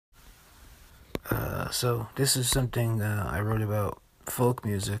So this is something I wrote about folk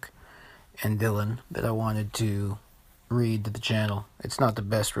music and Dylan that I wanted to read to the channel. It's not the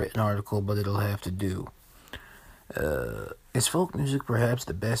best written article, but it'll have to do. Is folk music perhaps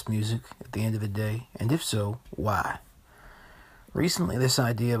the best music at the end of the day? And if so, why? Recently, this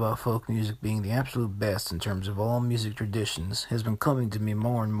idea about folk music being the absolute best in terms of all music traditions has been coming to me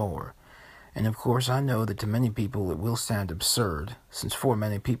more and more. And of course, I know that to many people it will sound absurd, since for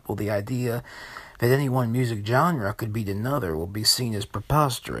many people the idea that any one music genre could beat another will be seen as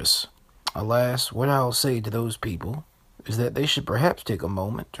preposterous. Alas, what I'll say to those people is that they should perhaps take a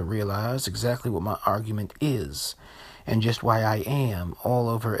moment to realize exactly what my argument is, and just why I am, all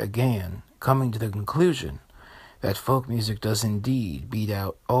over again, coming to the conclusion that folk music does indeed beat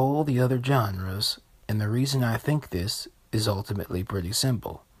out all the other genres, and the reason I think this is ultimately pretty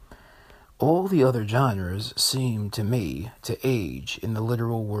simple. All the other genres seem to me to age in the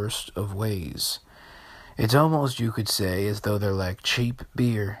literal worst of ways. It's almost, you could say, as though they're like cheap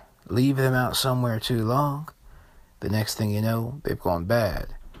beer. Leave them out somewhere too long, the next thing you know, they've gone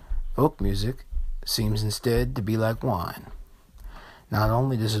bad. Folk music seems instead to be like wine. Not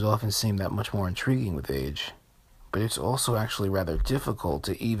only does it often seem that much more intriguing with age, but it's also actually rather difficult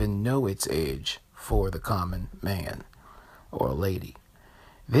to even know its age for the common man or lady.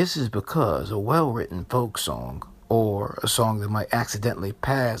 This is because a well-written folk song, or a song that might accidentally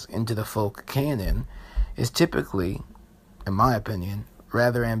pass into the folk canon, is typically, in my opinion,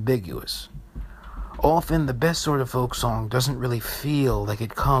 rather ambiguous. Often, the best sort of folk song doesn't really feel like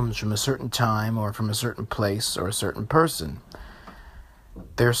it comes from a certain time or from a certain place or a certain person.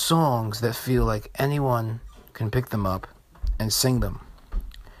 They're songs that feel like anyone can pick them up and sing them.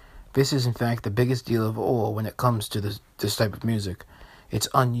 This is, in fact, the biggest deal of all when it comes to this type of music. It's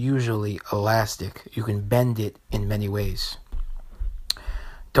unusually elastic. You can bend it in many ways.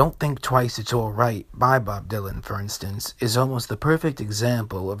 Don't Think Twice, It's All Right by Bob Dylan, for instance, is almost the perfect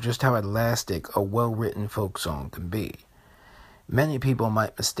example of just how elastic a well-written folk song can be. Many people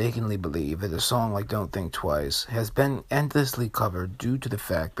might mistakenly believe that a song like Don't Think Twice has been endlessly covered due to the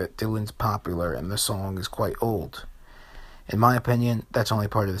fact that Dylan's popular and the song is quite old. In my opinion, that's only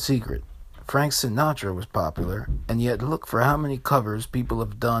part of the secret. Frank Sinatra was popular, and yet look for how many covers people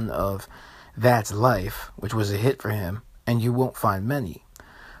have done of That's Life, which was a hit for him, and you won't find many.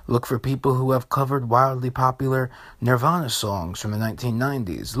 Look for people who have covered wildly popular Nirvana songs from the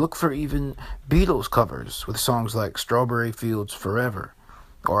 1990s. Look for even Beatles covers with songs like Strawberry Fields Forever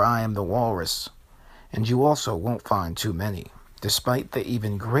or I Am the Walrus, and you also won't find too many, despite the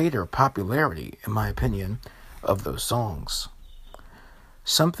even greater popularity, in my opinion, of those songs.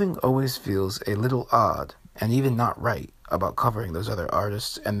 Something always feels a little odd, and even not right, about covering those other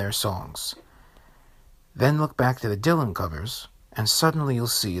artists and their songs. Then look back to the Dylan covers, and suddenly you'll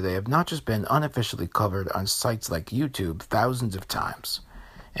see they have not just been unofficially covered on sites like YouTube thousands of times,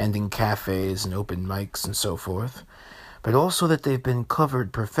 and in cafes and open mics and so forth, but also that they've been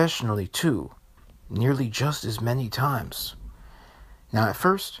covered professionally too, nearly just as many times. Now at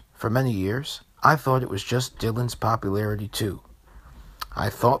first, for many years, I thought it was just Dylan's popularity too. I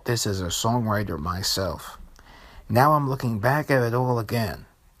thought this as a songwriter myself. Now I'm looking back at it all again,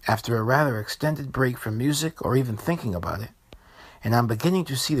 after a rather extended break from music or even thinking about it, and I'm beginning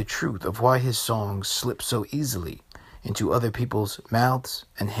to see the truth of why his songs slip so easily into other people's mouths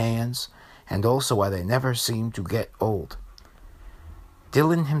and hands, and also why they never seem to get old.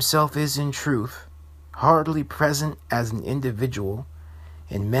 Dylan himself is, in truth, hardly present as an individual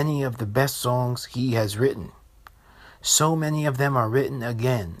in many of the best songs he has written. So many of them are written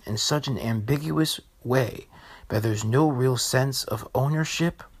again in such an ambiguous way that there's no real sense of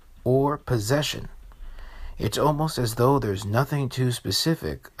ownership or possession. It's almost as though there's nothing too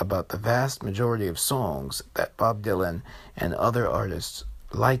specific about the vast majority of songs that Bob Dylan and other artists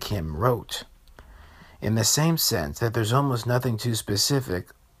like him wrote. In the same sense that there's almost nothing too specific,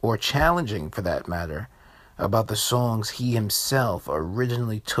 or challenging for that matter, about the songs he himself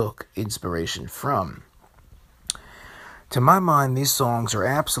originally took inspiration from. To my mind, these songs are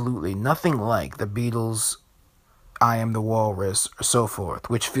absolutely nothing like the Beatles' I Am the Walrus, or so forth,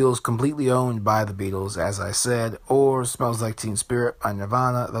 which feels completely owned by the Beatles, as I said, or Smells Like Teen Spirit by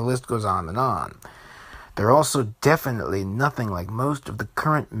Nirvana. The list goes on and on. They're also definitely nothing like most of the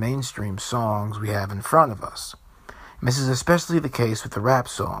current mainstream songs we have in front of us. And this is especially the case with the rap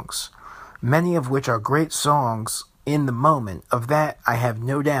songs, many of which are great songs in the moment. Of that, I have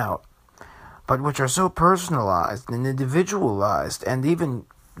no doubt, but which are so personalized and individualized and even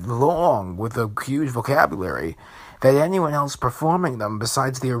long with a huge vocabulary that anyone else performing them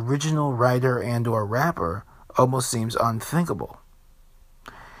besides the original writer and or rapper almost seems unthinkable.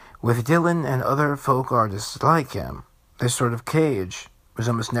 With Dylan and other folk artists like him, this sort of cage was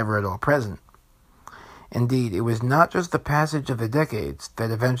almost never at all present. Indeed, it was not just the passage of the decades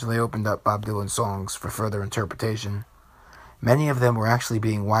that eventually opened up Bob Dylan's songs for further interpretation. Many of them were actually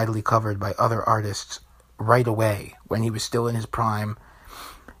being widely covered by other artists right away when he was still in his prime,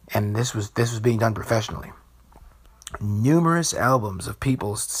 and this was being done professionally. Numerous albums of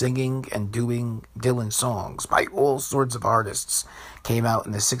people singing and doing Dylan songs by all sorts of artists came out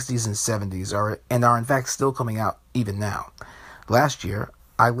in the 60s and 70s and are in fact still coming out even now. Last year,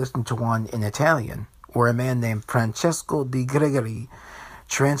 I listened to one in Italian where a man named Francesco Di Gregori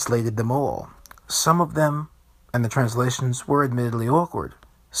translated them all. Some of them and the translations were admittedly awkward.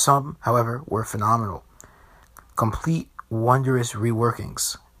 Some, however, were phenomenal. Complete, wondrous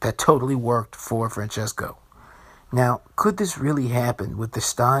reworkings that totally worked for Francesco. Now, could this really happen with the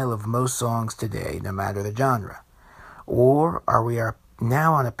style of most songs today, no matter the genre? Or are we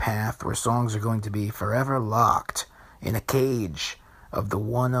now on a path where songs are going to be forever locked in a cage of the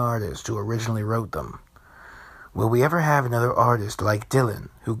one artist who originally wrote them? Will we ever have another artist like Dylan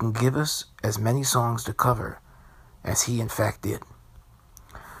who can give us as many songs to cover as he in fact did?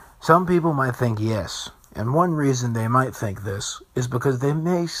 Some people might think yes, and one reason they might think this is because they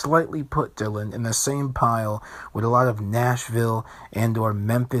may slightly put Dylan in the same pile with a lot of Nashville and or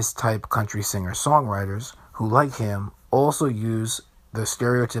Memphis type country singer-songwriters who, like him, also use the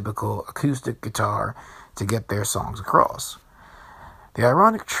stereotypical acoustic guitar to get their songs across. The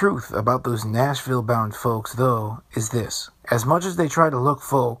ironic truth about those Nashville-bound folks, though, is this. As much as they try to look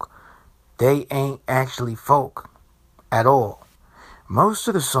folk, they ain't actually folk at all. Most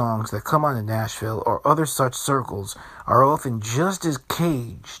of the songs that come on in Nashville or other such circles are often just as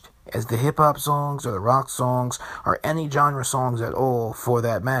caged as the hip-hop songs or the rock songs or any genre songs at all, for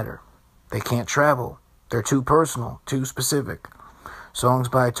that matter. They can't travel. They're too personal, too specific. Songs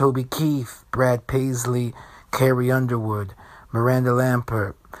by Toby Keith, Brad Paisley, Carrie Underwood, Miranda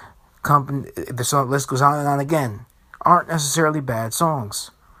Lambert, the list goes on and on again, aren't necessarily bad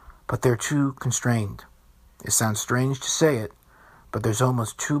songs, but they're too constrained. It sounds strange to say it, but there's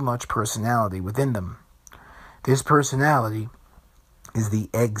almost too much personality within them. This personality is the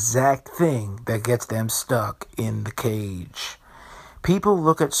exact thing that gets them stuck in the cage. People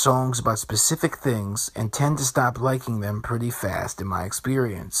look at songs about specific things and tend to stop liking them pretty fast, in my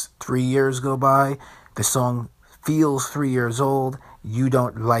experience. 3 years go by, the song feels 3 years old, you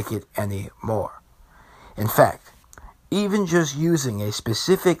don't like it anymore. In fact, even just using a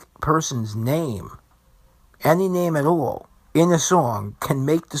specific person's name, any name at all, in a song can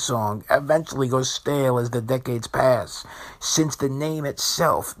make the song eventually go stale as the decades pass, since the name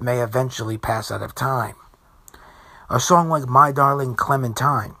itself may eventually pass out of time. A song like My Darling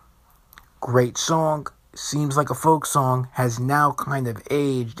Clementine, great song, seems like a folk song, has now kind of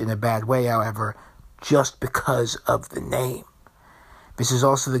aged in a bad way, however, just because of the name. This is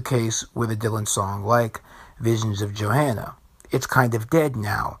also the case with a Dylan song like Visions of Johanna. It's kind of dead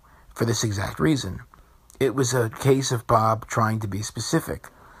now for this exact reason. It was a case of Bob trying to be specific.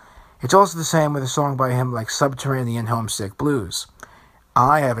 It's also the same with a song by him like Subterranean Homesick Blues.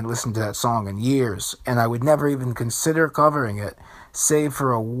 I haven't listened to that song in years, and I would never even consider covering it, save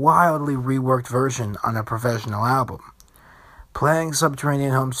for a wildly reworked version on a professional album. Playing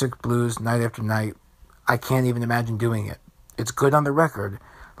Subterranean Homesick Blues night after night, I can't even imagine doing it. It's good on the record,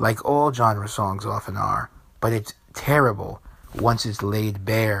 like all genre songs often are, but it's terrible once it's laid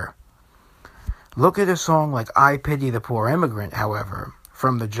bare. Look at a song like I Pity the Poor Immigrant, however,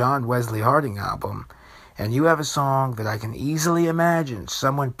 from the John Wesley Harding album, and you have a song that I can easily imagine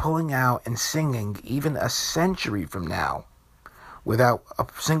someone pulling out and singing even a century from now without a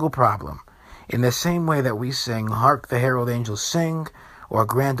single problem, in the same way that we sing Hark the Herald Angels Sing or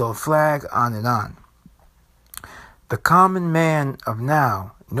Grand Old Flag, on and on. The common man of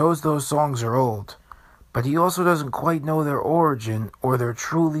now knows those songs are old, but he also doesn't quite know their origin or their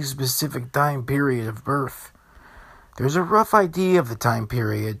truly specific time period of birth. There's a rough idea of the time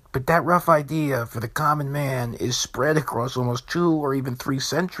period, but that rough idea for the common man is spread across almost 2 or even 3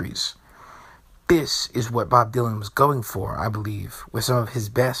 centuries. This is what Bob Dylan was going for, I believe, with some of his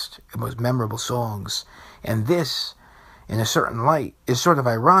best and most memorable songs. And this, in a certain light, is sort of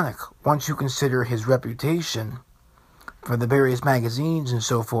ironic once you consider his reputation for the various magazines and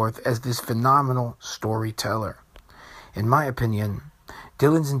so forth as this phenomenal storyteller. In my opinion,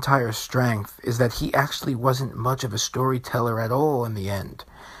 Dylan's entire strength is that he actually wasn't much of a storyteller at all in the end.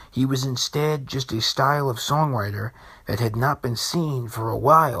 He was instead just a style of songwriter that had not been seen for a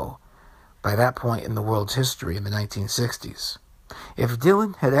while by that point in the world's history in the 1960s. If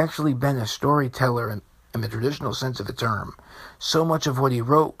Dylan had actually been a storyteller in the traditional sense of the term. So much of what he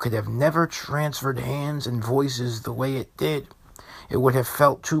wrote could have never transferred hands and voices the way it did. It would have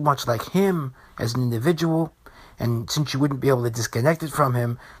felt too much like him as an individual, and since you wouldn't be able to disconnect it from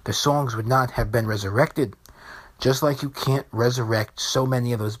him, the songs would not have been resurrected. Just like you can't resurrect so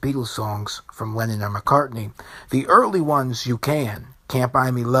many of those Beatles songs from Lennon or McCartney. The early ones you can. Can't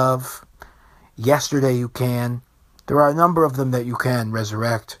Buy Me Love, Yesterday you can. There are a number of them that you can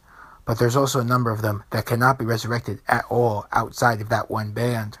resurrect, but there's also a number of them that cannot be resurrected at all outside of that one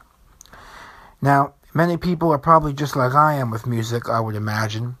band. Now, many people are probably just like I am with music, I would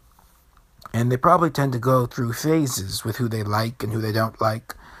imagine, and they probably tend to go through phases with who they like and who they don't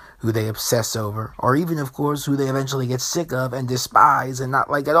like, who they obsess over, or even, of course, who they eventually get sick of and despise and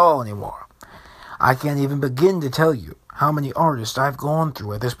not like at all anymore. I can't even begin to tell you how many artists I've gone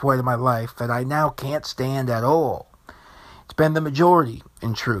through at this point in my life that I now can't stand at all. It's been the majority,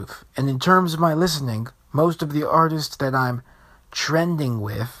 in truth, and in terms of my listening, most of the artists that I'm trending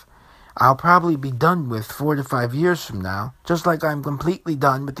with, I'll probably be done with 4 to 5 years from now, just like I'm completely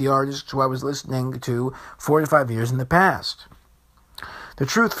done with the artists who I was listening to 4 to 5 years in the past. The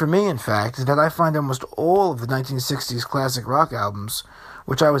truth for me, in fact, is that I find almost all of the 1960s classic rock albums,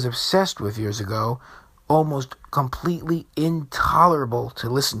 which I was obsessed with years ago, almost completely intolerable to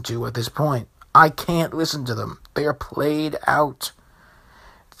listen to at this point. I can't listen to them. They are played out.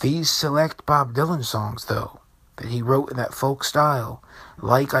 These select Bob Dylan songs, though, that he wrote in that folk style,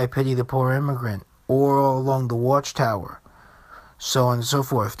 like I Pity the Poor Immigrant, or All Along the Watchtower, so on and so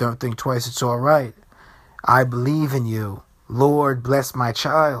forth. Don't Think Twice, It's All Right. I Believe in You. Lord Bless My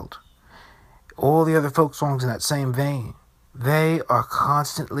Child. All the other folk songs in that same vein. They are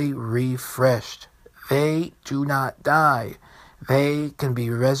constantly refreshed. They do not die. They can be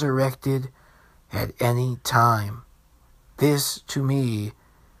resurrected at any time. This, to me,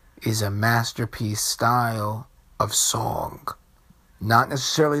 is a masterpiece style of song. Not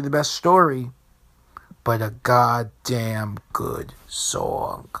necessarily the best story, but a goddamn good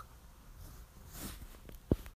song.